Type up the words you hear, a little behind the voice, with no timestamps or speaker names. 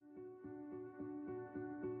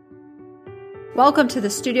Welcome to the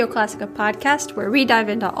Studio Classica podcast, where we dive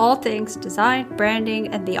into all things design, branding,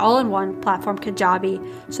 and the all-in-one platform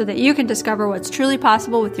Kajabi so that you can discover what's truly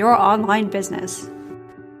possible with your online business.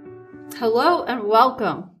 Hello and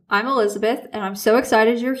welcome. I'm Elizabeth, and I'm so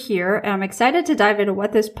excited you're here, and I'm excited to dive into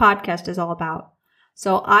what this podcast is all about.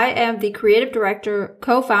 So I am the creative director,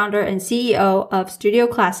 co-founder, and CEO of Studio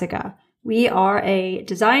Classica. We are a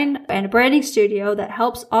design and branding studio that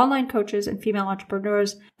helps online coaches and female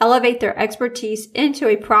entrepreneurs elevate their expertise into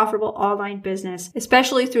a profitable online business,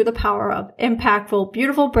 especially through the power of impactful,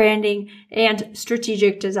 beautiful branding and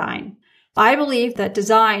strategic design. I believe that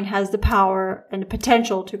design has the power and the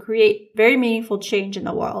potential to create very meaningful change in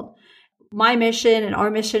the world. My mission and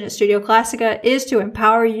our mission at Studio Classica is to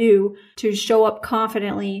empower you to show up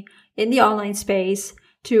confidently in the online space,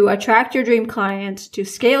 to attract your dream clients, to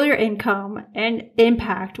scale your income and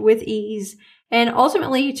impact with ease, and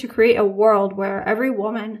ultimately to create a world where every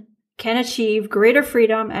woman can achieve greater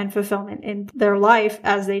freedom and fulfillment in their life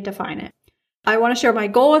as they define it. I want to share my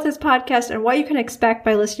goal with this podcast and what you can expect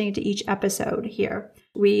by listening to each episode here.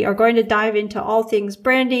 We are going to dive into all things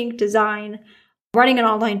branding, design, running an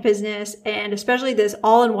online business, and especially this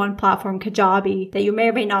all-in-one platform, Kajabi, that you may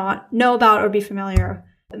or may not know about or be familiar.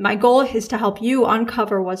 My goal is to help you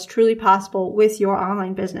uncover what's truly possible with your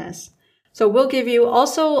online business. So we'll give you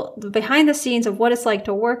also the behind the scenes of what it's like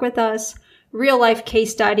to work with us, real life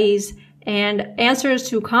case studies, and answers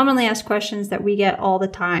to commonly asked questions that we get all the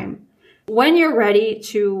time. When you're ready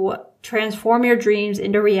to transform your dreams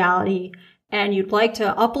into reality and you'd like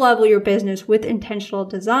to up-level your business with intentional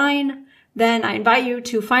design, then I invite you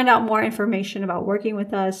to find out more information about working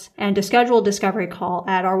with us and to schedule a discovery call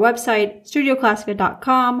at our website,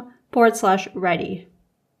 studioclassica.com/ready.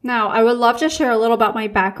 Now, I would love to share a little about my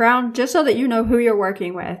background just so that you know who you're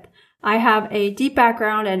working with. I have a deep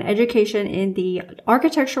background and education in the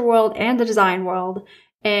architecture world and the design world,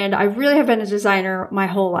 and I really have been a designer my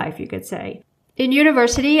whole life, you could say. In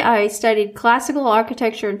university, I studied classical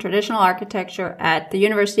architecture and traditional architecture at the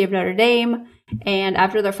University of Notre Dame. And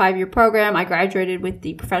after their 5-year program, I graduated with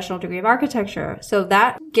the professional degree of architecture. So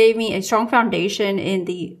that gave me a strong foundation in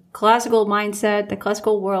the classical mindset, the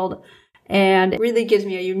classical world, and it really gives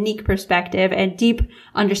me a unique perspective and deep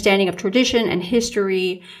understanding of tradition and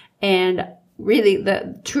history and really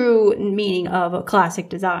the true meaning of classic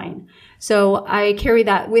design. So I carry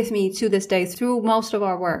that with me to this day through most of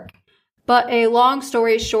our work. But a long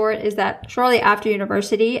story short is that shortly after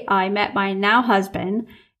university, I met my now husband.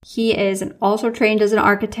 He is also trained as an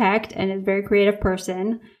architect and is a very creative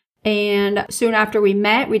person. And soon after we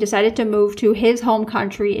met, we decided to move to his home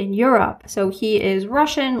country in Europe. So he is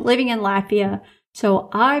Russian, living in Latvia. So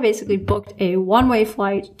I basically booked a one-way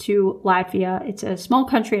flight to Latvia. It's a small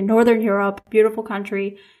country in Northern Europe, beautiful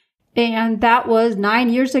country. And that was 9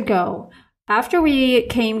 years ago. After we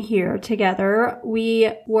came here together, we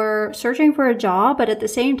were searching for a job, but at the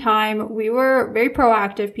same time, we were very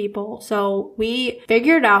proactive people. So we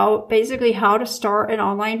figured out basically how to start an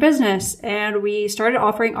online business, and we started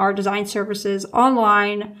offering our design services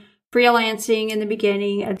online, freelancing in the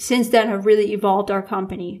beginning, and since then have really evolved our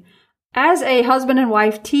company. As a husband and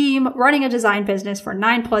wife team running a design business for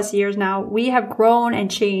 9+ years now, we have grown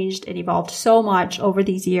and changed and evolved so much over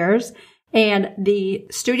these years. And the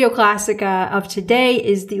Studio Classica of today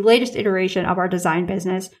is the latest iteration of our design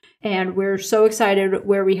business. And we're so excited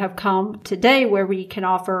where we have come today, where we can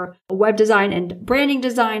offer web design and branding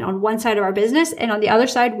design on one side of our business. And on the other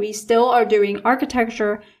side, we still are doing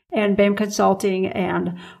architecture and BIM consulting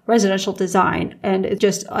and residential design. And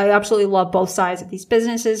I absolutely love both sides of these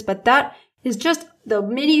businesses. But that is just the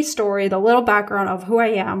mini story, the little background of who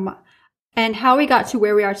I am and how we got to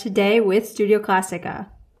where we are today with Studio Classica.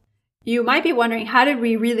 You might be wondering, how did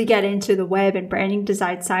we really get into the web and branding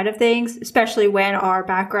design side of things, especially when our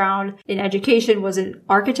background in education was in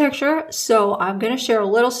architecture? So I'm going to share a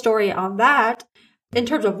little story on that. In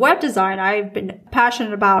terms of web design, I've been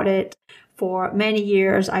passionate about it for many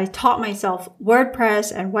years. I taught myself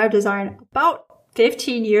WordPress and web design about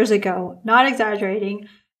 15 years ago, not exaggerating.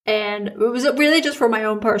 And it was really just for my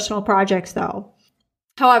own personal projects though.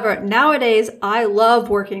 However, nowadays I love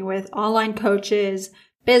working with online coaches,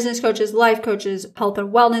 business coaches, life coaches, health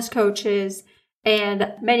and wellness coaches,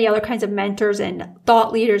 and many other kinds of mentors and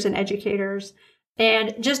thought leaders and educators,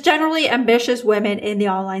 and just generally ambitious women in the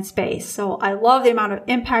online space. So I love the amount of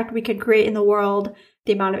impact we can create in the world,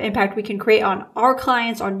 the amount of impact we can create on our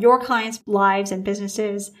clients, on your clients' lives and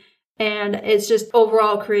businesses. And it's just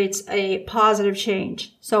overall creates a positive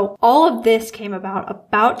change. So all of this came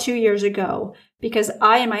about 2 years ago because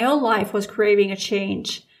I, in my own life, was craving a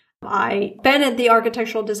change. I've been the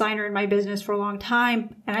architectural designer in my business for a long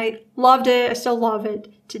time, and I loved it. I still love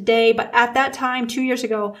it today. But at that time, 2 years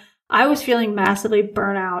ago, I was feeling massively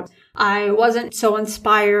burnout. I wasn't so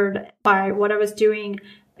inspired by what I was doing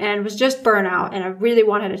and was just burnout, and I really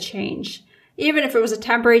wanted a change. Even if it was a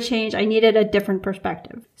temporary change, I needed a different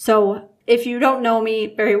perspective. So if you don't know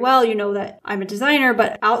me very well, you know that I'm a designer,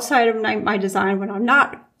 but outside of my design, when I'm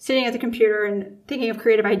not sitting at the computer and thinking of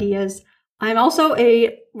creative ideas, I'm also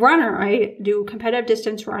a runner. I do competitive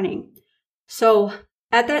distance running. So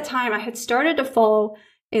at that time, I had started to follow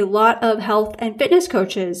a lot of health and fitness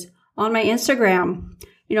coaches on my Instagram.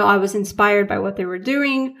 I was inspired by what they were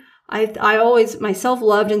doing. I always myself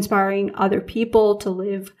loved inspiring other people to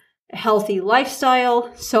live a healthy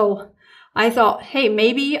lifestyle. So I thought, hey,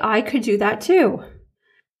 maybe I could do that too.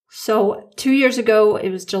 So 2 years ago, it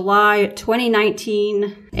was July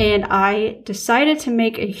 2019, and I decided to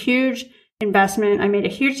make a huge investment. I made a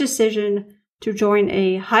huge decision to join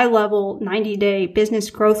a high-level 90-day business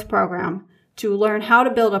growth program to learn how to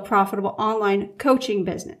build a profitable online coaching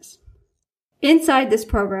business. Inside this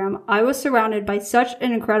program, I was surrounded by such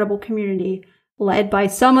an incredible community led by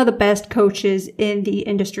some of the best coaches in the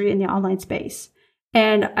industry in the online space.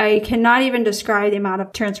 And I cannot even describe the amount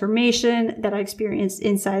of transformation that I experienced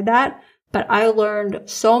inside that, but I learned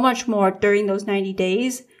so much more during those 90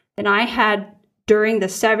 days than I had during the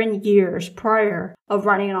 7 years prior of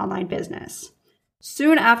running an online business.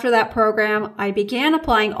 Soon after that program, I began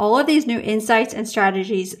applying all of these new insights and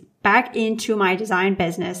strategies back into my design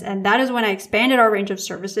business. And that is when I expanded our range of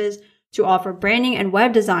services to offer branding and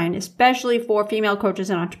web design, especially for female coaches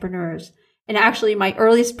and entrepreneurs. And actually, my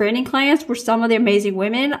earliest branding clients were some of the amazing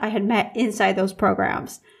women I had met inside those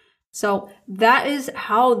programs. So that is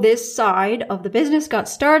how this side of the business got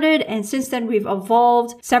started. And since then, we've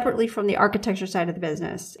evolved separately from the architecture side of the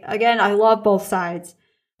business. Again, I love both sides.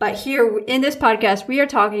 But here in this podcast, we are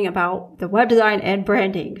talking about the web design and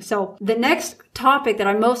branding. So the next topic that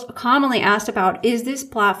I'm most commonly asked about is this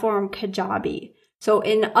platform, Kajabi. So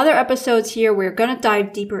in other episodes here, we're going to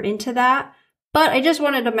dive deeper into that. But I just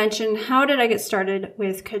wanted to mention, how did I get started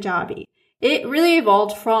with Kajabi? It really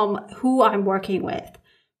evolved from who I'm working with.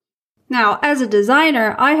 Now, as a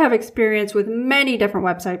designer, I have experience with many different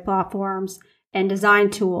website platforms and design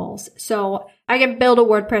tools. So I can build a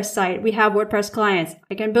WordPress site. We have WordPress clients.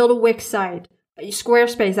 I can build a Wix site.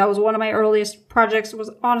 Squarespace, that was one of my earliest projects,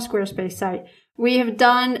 was on a Squarespace site. We have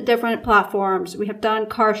done different platforms. We have done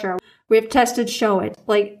Kartra. We have tested Showit.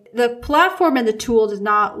 Like, the platform and the tool does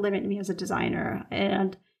not limit me as a designer.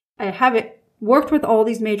 And I haven't worked with all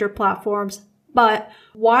these major platforms. But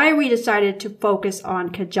why we decided to focus on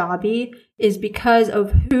Kajabi is because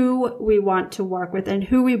of who we want to work with and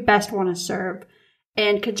who we best want to serve.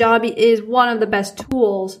 And Kajabi is one of the best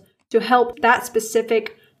tools to help that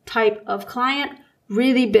specific type of client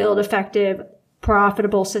really build effective,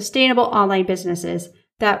 profitable, sustainable online businesses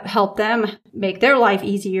that help them make their life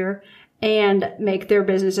easier and make their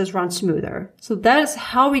businesses run smoother. So that is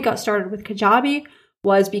how we got started with Kajabi,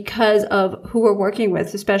 was because of who we're working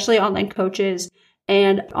with, especially online coaches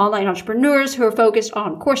and online entrepreneurs who are focused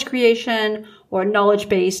on course creation or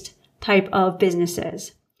knowledge-based type of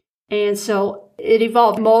businesses. And so it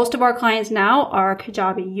evolved. Most of our clients now are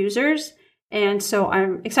Kajabi users. And so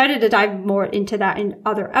I'm excited to dive more into that in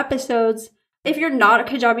other episodes. If you're not a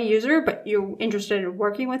Kajabi user, but you're interested in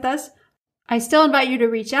working with us, I still invite you to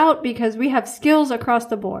reach out because we have skills across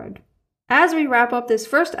the board. As we wrap up this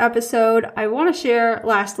first episode, I want to share,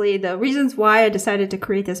 lastly, the reasons why I decided to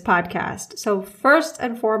create this podcast. So first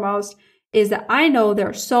and foremost is that I know there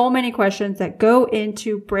are so many questions that go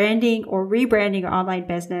into branding or rebranding your online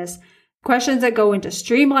business, questions that go into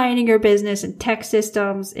streamlining your business and tech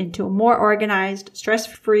systems into a more organized,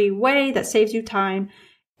 stress-free way that saves you time.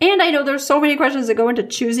 And I know there's so many questions that go into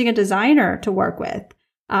choosing a designer to work with.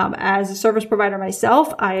 As a service provider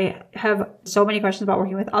myself, I have so many questions about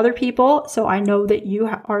working with other people, so I know that you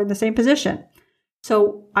are in the same position.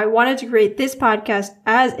 So I wanted to create this podcast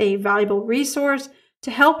as a valuable resource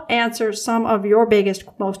to help answer some of your biggest,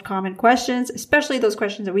 most common questions, especially those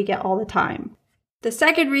questions that we get all the time. The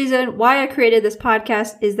second reason why I created this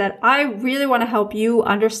podcast is that I really want to help you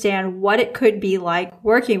understand what it could be like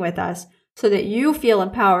working with us so that you feel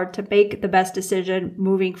empowered to make the best decision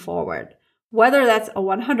moving forward. Whether that's a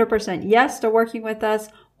 100% yes to working with us,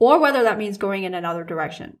 or whether that means going in another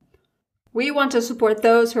direction. We want to support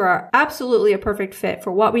those who are absolutely a perfect fit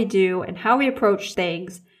for what we do and how we approach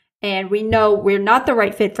things. And we know we're not the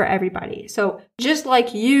right fit for everybody. So just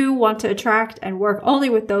like you want to attract and work only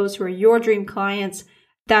with those who are your dream clients,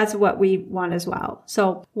 that's what we want as well.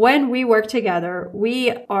 So when we work together,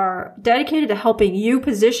 we are dedicated to helping you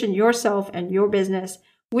position yourself and your business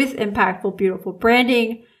with impactful, beautiful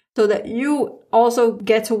branding so that you also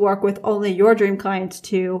get to work with only your dream clients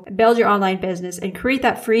to build your online business and create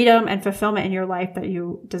that freedom and fulfillment in your life that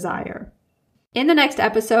you desire. In the next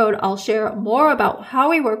episode, I'll share more about how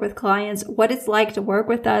we work with clients, what it's like to work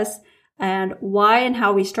with us, and why and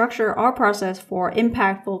how we structure our process for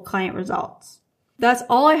impactful client results. That's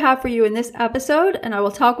all I have for you in this episode, and I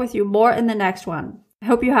will talk with you more in the next one. I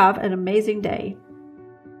hope you have an amazing day.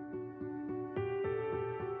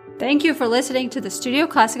 Thank you for listening to the Studio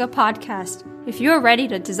Classica podcast. If you are ready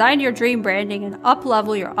to design your dream branding and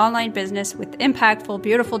up-level your online business with impactful,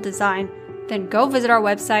 beautiful design, then go visit our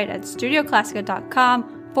website at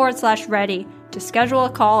studioclassica.com/ready to schedule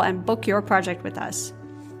a call and book your project with us.